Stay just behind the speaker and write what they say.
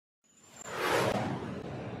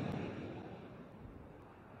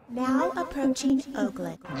Now approaching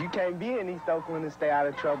Oakland. You can't be in East Oakland and stay out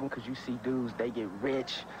of trouble because you see dudes, they get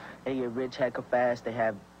rich hecka fast, they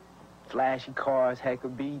have flashy cars,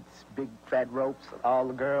 hecka beats, big fat ropes, all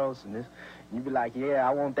the girls, and you be like, yeah,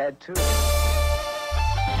 I want that too.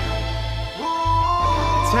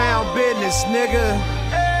 Town business, nigga.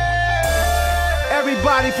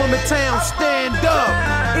 Everybody from the town stand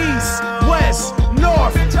up. East, west,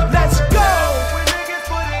 north, let's go!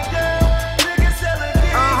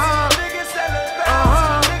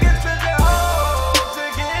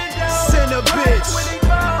 Send a bitch.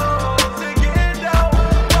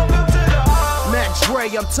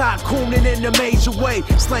 I'm tycooning in a major way.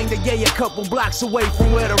 Slang the yay a couple blocks away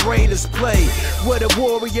from where the Raiders play, where the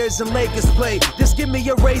Warriors and Lakers play. Just give me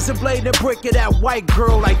a razor blade and brick it that white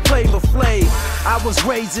girl like Flavor Flav. I was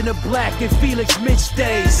raised in the black and Felix Mitch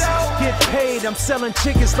days. Get paid, I'm selling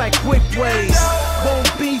chickens like quick ways.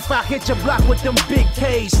 Won't beef, I hit your block with them big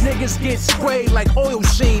K's. Niggas get sprayed like oil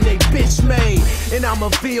sheen, they bitch made. And I'm a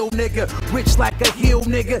Ville nigga, rich like a hill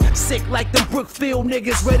nigga, sick like them Brookfield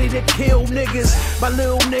niggas, ready to kill niggas. My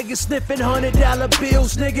little nigga sniffing $100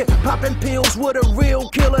 bills, nigga, popping pills with a real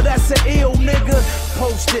killer, that's an ill nigga.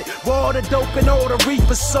 Posted, where all the dope and all the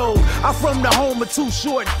reapers sold. I'm from the home of Too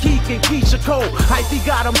Short, Keek and Keisha Cole. Hypey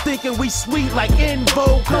got them thinking we sweet like In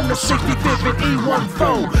Vogue. Come to 65th and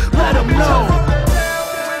E14, let them know.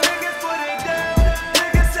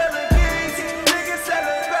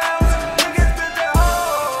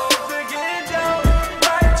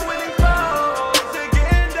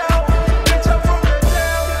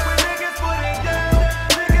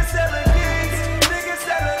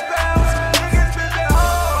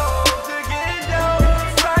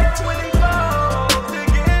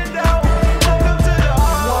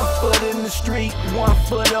 One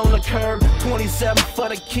foot on the curb, 27 for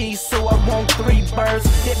the keys, so I want 3 birds.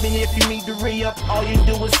 Hit me if you need to re-up, all you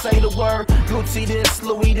do is say the word. Gucci this,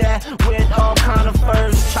 Louis that, with all kind of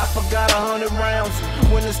furs. Chopper got 100 rounds,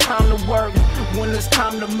 when it's time to work, when it's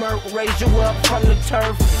time to murk. Raise you up from the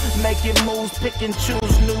turf, making moves, pick and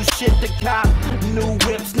choose, new shit to cop. New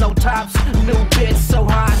whips, no tops, new bitch so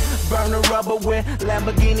hot. Burn the rubber with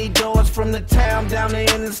Lamborghini doors, from the town down the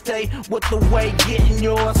interstate, with the weight getting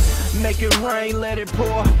yours. Make it rain, let it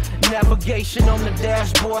pour. Navigation on the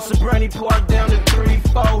dashboard. Sobrani Park down to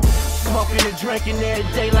 3-4. Smoking and drinking every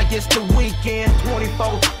day like it's the weekend.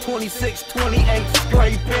 24, 26, 28,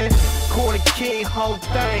 scraping. Quarter key, whole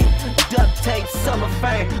thing. Duct tape, summer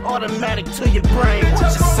fame. Automatic to your brain. What you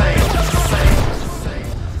saying? What you saying?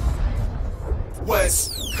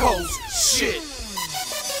 West Coast shit.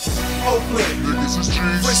 Oakland, niggas is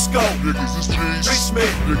G's, Frisco, niggas is G's, Richmond,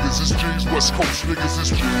 niggas is G's, West Coast, niggas is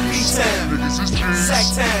G's, E-Town, niggas is G's,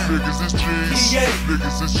 Sacktown, niggas is G's, PA,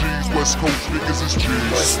 niggas is G's, West Coast, niggas is G's,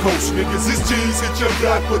 West Coast niggas is G's. Hit your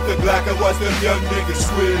block with the Glock and watch them young niggas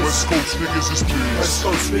squeeze. West Coast niggas is G's, West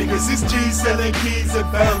Coast niggas is G's, selling keys and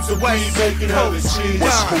pounds of weed, making hella cheese.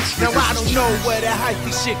 West Coast Now niggas I don't know where that hypey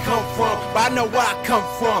shit come from, but I know where I come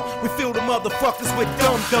from. We fill the motherfuckers with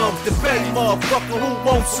dum-dums, the baby motherfucker who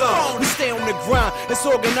wants some. We stay on the grind, it's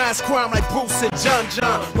organized crime like Bruce and John.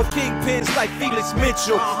 With kingpins like Felix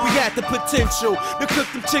Mitchell, we had the potential to cook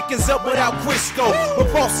them chickens up without Crisco.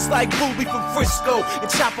 With bosses like Ruby from Frisco and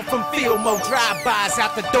Chopper from Filmo. Drive-bys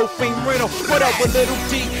out the doping rental. What up with Little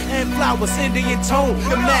D and Flowers, Indian Tone.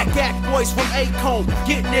 The Mac Act boys from Acon,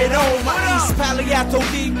 getting it on. My East Palo Alto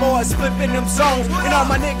D-boys flipping them zones. And all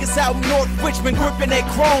my niggas out North Richmond gripping that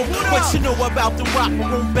chrome. What you know about the Rocker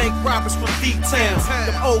Room Bank robbers from D-Town?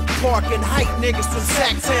 Them Oak Park and Height niggas from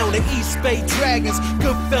Sacktown. The East Bay Dragons,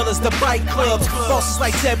 Goodfellas, the bike clubs. Bosses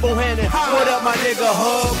like Ted Bohannon. What up, my nigga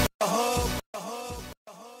Hub?